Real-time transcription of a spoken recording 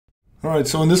All right,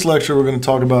 so in this lecture we're going to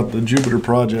talk about the Jupyter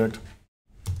project.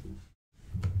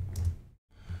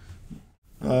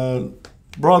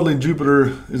 Broadly,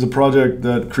 Jupyter is a project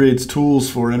that creates tools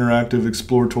for interactive,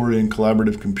 exploratory, and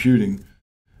collaborative computing.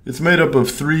 It's made up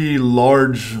of 3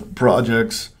 large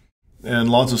projects and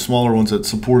lots of smaller ones that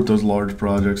support those large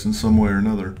projects in some way or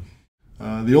another.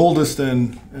 The oldest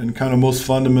and kind of most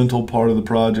fundamental part of the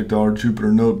project are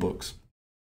Jupyter notebooks.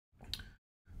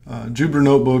 Jupyter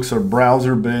notebooks are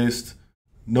browser-based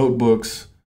notebooks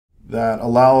that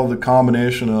allow the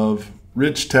combination of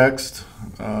rich text,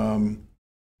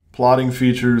 plotting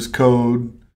features,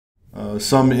 code,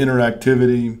 some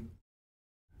interactivity.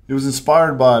 It was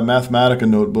inspired by Mathematica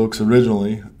notebooks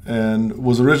originally and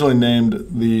was originally named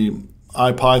the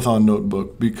IPython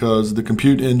notebook because the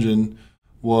compute engine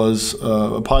was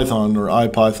a Python or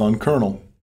IPython kernel.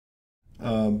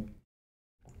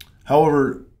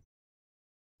 However,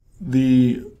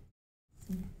 the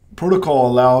protocol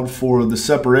allowed for the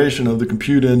separation of the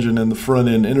compute engine and the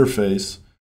front-end interface,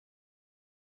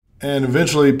 and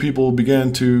eventually people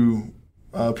began to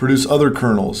produce other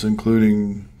kernels,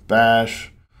 including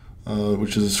Bash,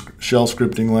 which is a shell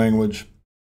scripting language,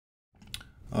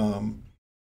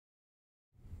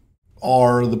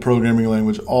 R, the programming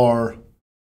language R.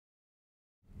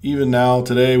 Even now,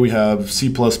 today, we have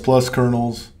C++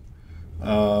 kernels,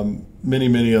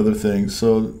 many other things.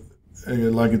 So,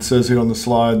 like it says here on the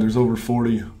slide, there's over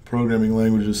 40 programming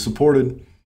languages supported.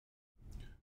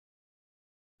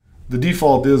 The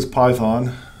default is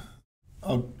Python.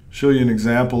 I'll show you an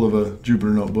example of a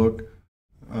Jupyter notebook.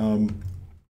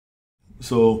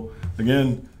 So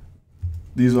again,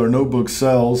 these are notebook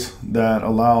cells that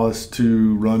allow us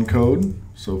to run code.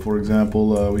 So for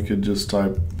example, we could just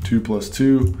type 2 +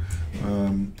 2.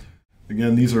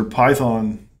 Again, these are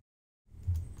Python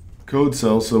code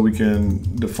cells, so we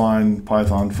can define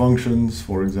Python functions.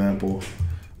 For example,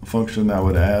 a function that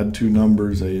would add 2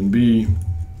 numbers, A and B.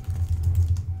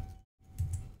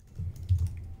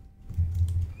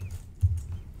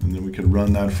 And then we could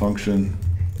run that function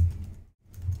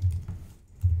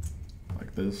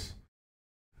like this.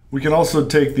 We can also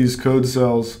take these code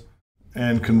cells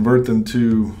and convert them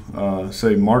to,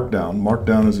 say, Markdown.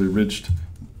 Markdown is a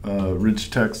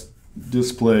rich text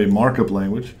display markup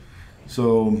language.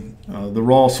 So the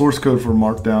raw source code for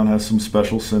Markdown has some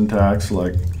special syntax,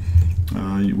 like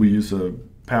we use a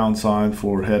 #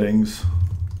 for headings.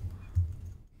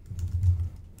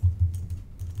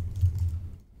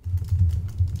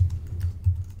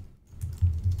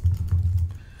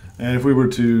 And if we were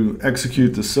to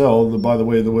execute the cell, by the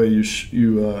way,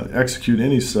 you execute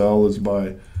any cell is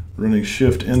by running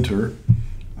Shift-Enter,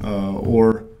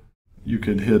 or you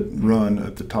could hit Run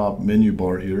at the top menu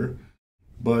bar here.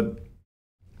 But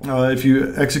if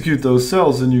you execute those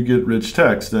cells, then you get rich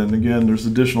text. And again, there's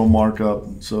additional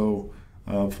markup. So,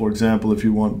 for example, if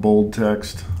you want bold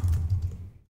text,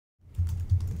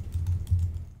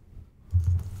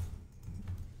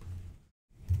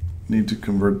 need to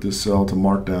convert this cell to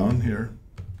Markdown here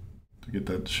to get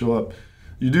that to show up.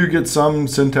 You do get some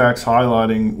syntax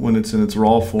highlighting when it's in its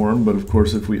raw form, but of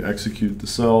course if we execute the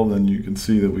cell, then you can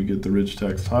see that we get the rich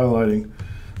text highlighting.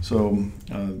 So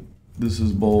this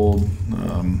is bold.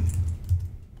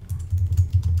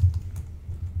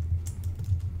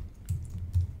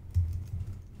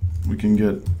 We can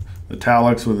get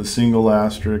italics with a single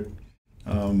asterisk.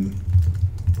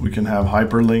 We can have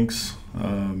hyperlinks.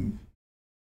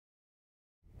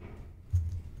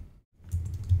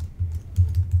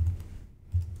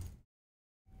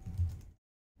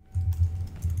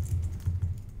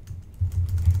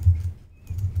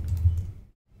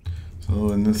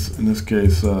 So in this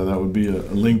case, that would be a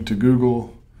link to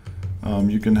Google.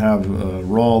 You can have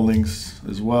raw links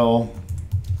as well.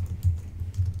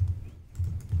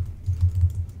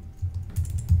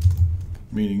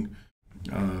 Meaning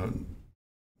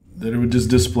that it would just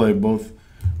display both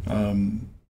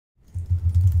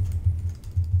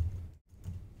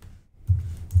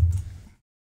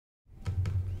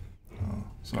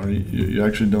sorry, you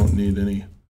actually don't need any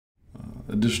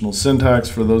additional syntax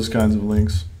for those kinds of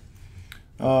links.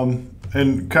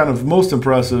 And kind of most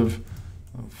impressive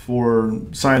for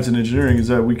science and engineering is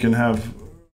that we can have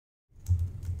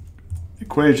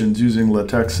equations using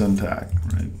LaTeX syntax,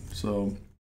 right? So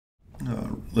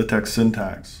LaTeX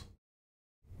syntax.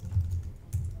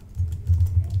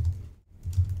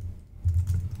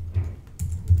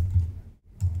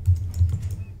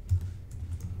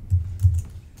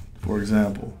 For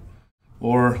example,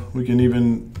 or we can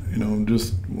even,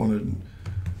 just want to,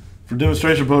 for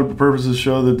demonstration purposes,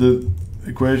 show that the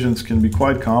equations can be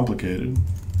quite complicated.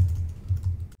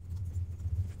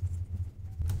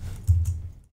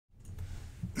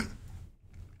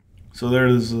 So there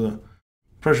is a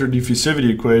pressure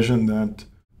diffusivity equation that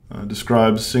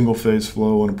describes single-phase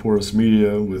flow in a porous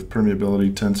media with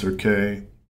permeability tensor K,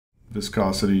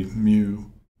 viscosity mu,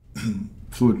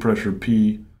 fluid pressure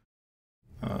P,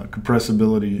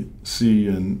 compressibility C,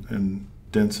 and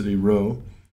density rho.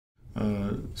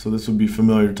 So this would be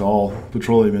familiar to all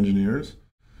petroleum engineers.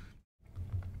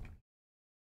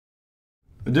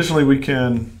 Additionally, we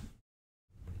can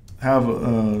have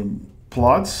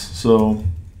plots. So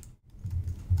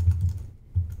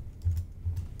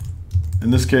in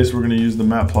this case, we're going to use the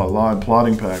Matplotlib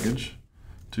plotting package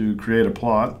to create a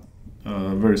plot,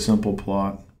 a very simple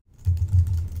plot.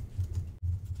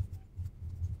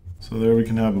 So there we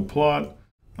can have a plot.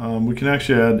 We can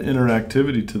actually add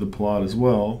interactivity to the plot as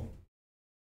well.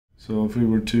 So if we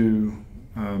were to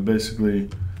basically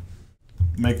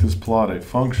make this plot a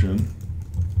function,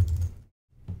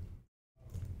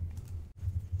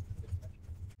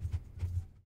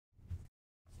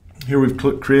 here we've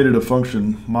created a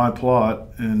function,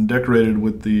 myPlot, and decorated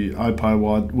with the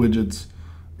IPyWidget's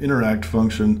interact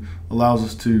function allows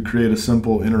us to create a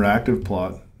simple interactive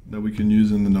plot that we can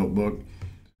use in the notebook.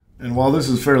 And while this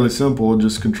is fairly simple,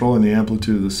 just controlling the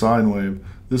amplitude of the sine wave,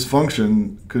 this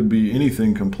function could be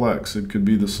anything complex. It could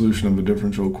be the solution of a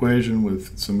differential equation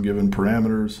with some given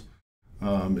parameters.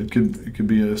 It could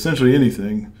be essentially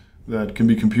anything that can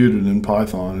be computed in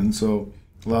Python, and so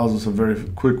it allows us a very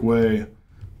quick way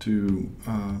to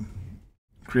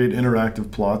create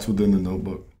interactive plots within the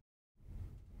notebook.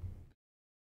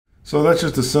 So that's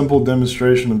just a simple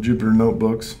demonstration of Jupyter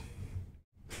Notebooks.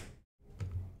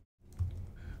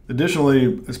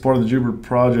 Additionally, as part of the Jupyter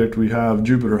project, we have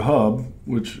Jupyter Hub,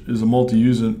 which is a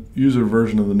multi-user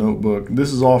version of the notebook.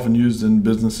 This is often used in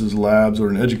businesses, labs,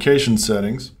 or in education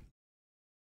settings.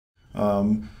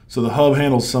 So the hub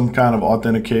handles some kind of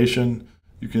authentication.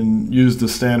 You can use the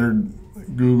standard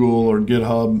Google or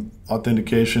GitHub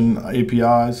authentication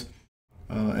APIs,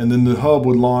 and then the hub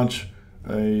would launch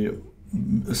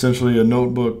essentially a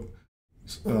notebook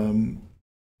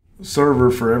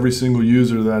server for every single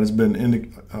user that has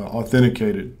been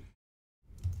authenticated.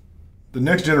 The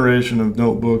next generation of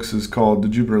notebooks is called the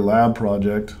Jupyter Lab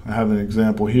project. I have an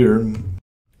example here.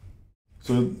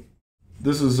 So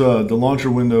this is the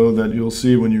launcher window that you'll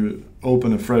see when you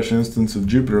open a fresh instance of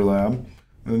Jupyter Lab,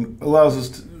 and allows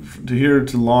us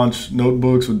to launch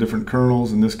notebooks with different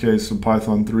kernels, in this case a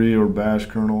Python 3 or Bash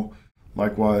kernel,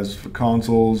 likewise for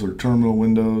consoles or terminal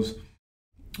windows.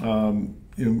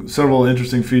 Several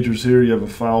interesting features here. You have a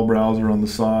file browser on the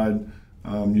side.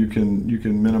 You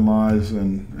can minimize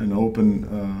and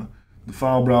open the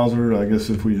file browser. I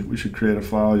guess if we should create a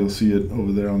file, you'll see it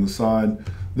over there on the side.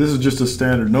 This is just a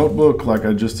standard notebook like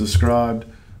I just described,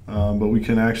 but we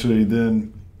can actually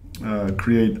then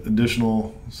create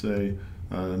additional, say,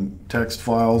 text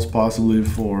files possibly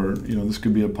for, this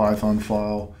could be a Python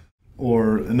file.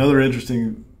 Or another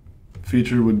interesting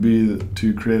feature would be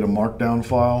to create a markdown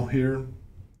file here.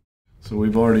 So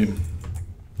we've already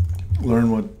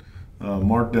learned what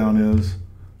markdown is,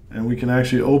 and we can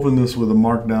actually open this with a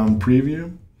markdown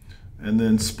preview and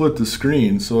then split the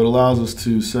screen. So it allows us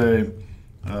to say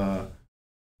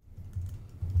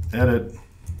edit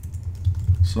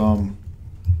some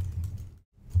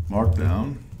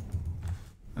markdown,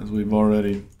 as we've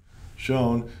already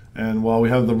shown, and while we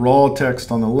have the raw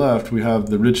text on the left, we have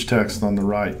the rich text on the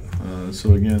right.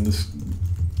 So again, this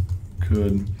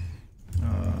could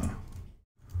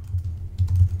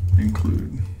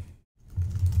include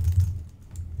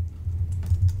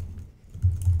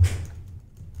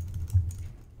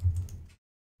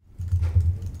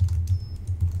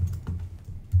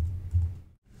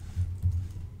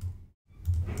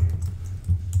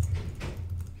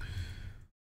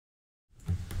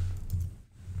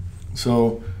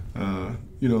So,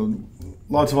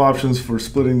 lots of options for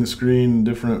splitting the screen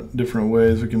in different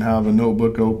ways. We can have a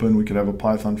notebook open. We could have a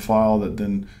Python file that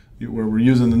then, where we're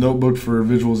using the notebook for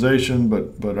visualization,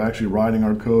 but actually writing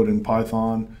our code in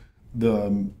Python.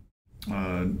 The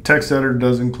text editor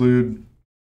does include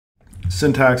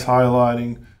syntax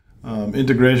highlighting,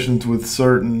 integrations with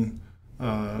certain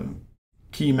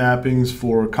key mappings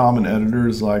for common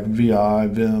editors like VI,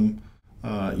 Vim,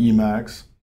 Emacs.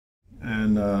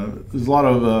 And there's a lot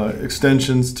of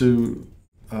extensions to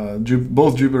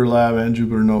both Jupyter Lab and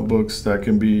Jupyter Notebooks that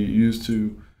can be used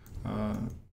to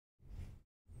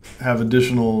have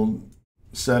additional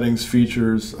settings,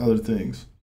 features, other things.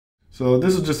 So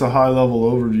this is just a high-level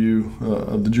overview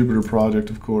of the Jupyter project,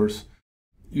 of course.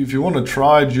 If you want to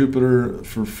try Jupyter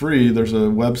for free, there's a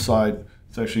website.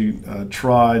 It's actually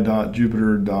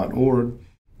try.jupyter.org.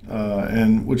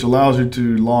 And which allows you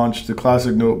to launch the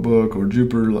classic notebook or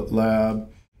Jupyter Lab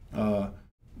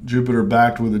Jupyter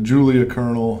backed with a Julia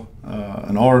kernel,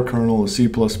 an R kernel, a C++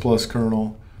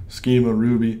 kernel, schema,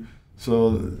 Ruby.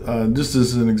 So just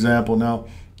as an example, now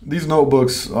these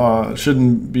notebooks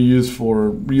shouldn't be used for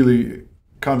really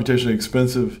computationally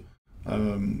expensive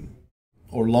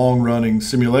or long-running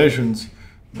simulations,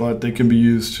 but they can be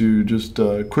used to just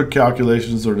quick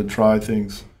calculations or to try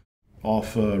things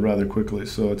off rather quickly.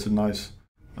 So it's a nice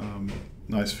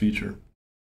feature.